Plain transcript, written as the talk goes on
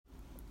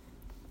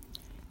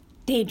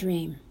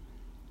Daydream.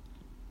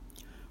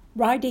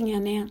 Riding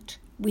an ant,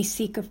 we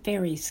seek a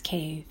fairy's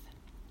cave,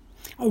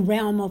 a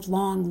realm of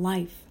long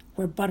life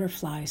where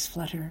butterflies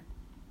flutter,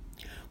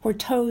 where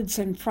toads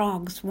and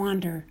frogs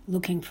wander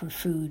looking for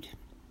food,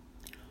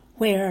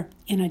 where,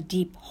 in a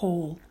deep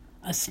hole,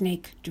 a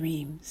snake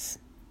dreams.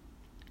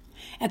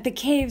 At the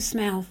cave's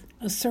mouth,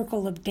 a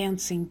circle of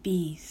dancing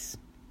bees.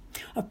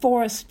 A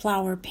forest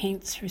flower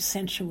paints her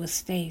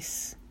sensuous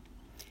face.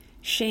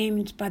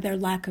 Shamed by their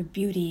lack of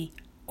beauty,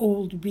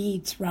 old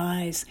reeds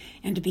rise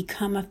and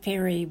become a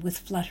fairy with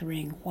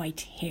fluttering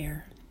white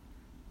hair.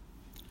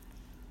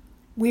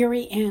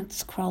 Weary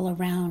ants crawl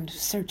around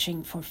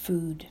searching for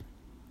food.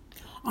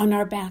 On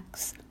our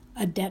backs,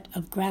 a debt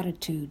of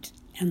gratitude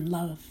and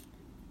love.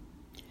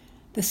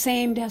 The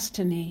same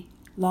destiny,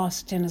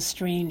 lost in a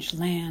strange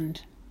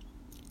land.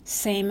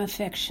 Same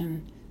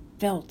affection,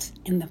 felt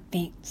in the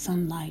faint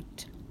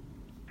sunlight.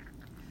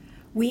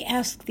 We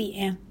ask the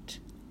ant,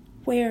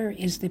 where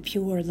is the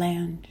pure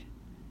land?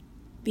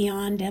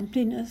 Beyond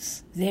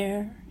emptiness,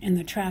 there, in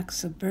the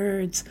tracks of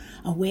birds,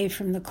 away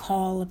from the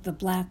call of the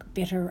black,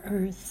 bitter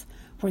earth,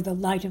 where the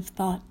light of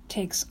thought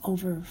takes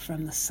over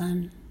from the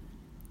sun.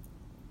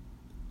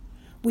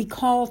 We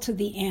call to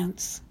the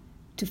ants,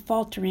 to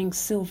faltering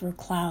silver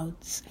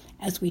clouds,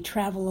 as we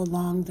travel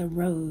along the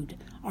road,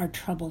 our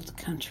troubled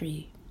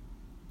country.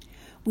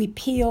 We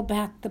peel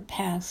back the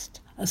past,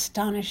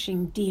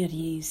 astonishing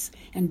deities,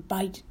 and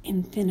bite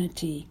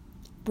infinity,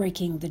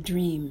 breaking the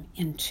dream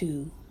in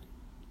two.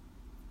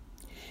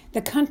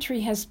 The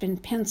country has been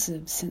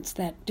pensive since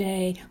that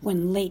day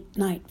when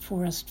late-night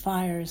forest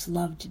fires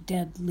loved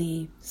dead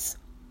leaves.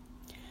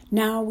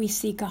 Now we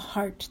seek a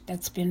heart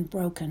that's been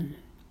broken.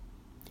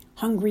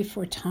 Hungry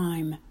for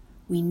time,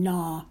 we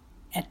gnaw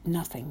at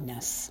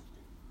nothingness.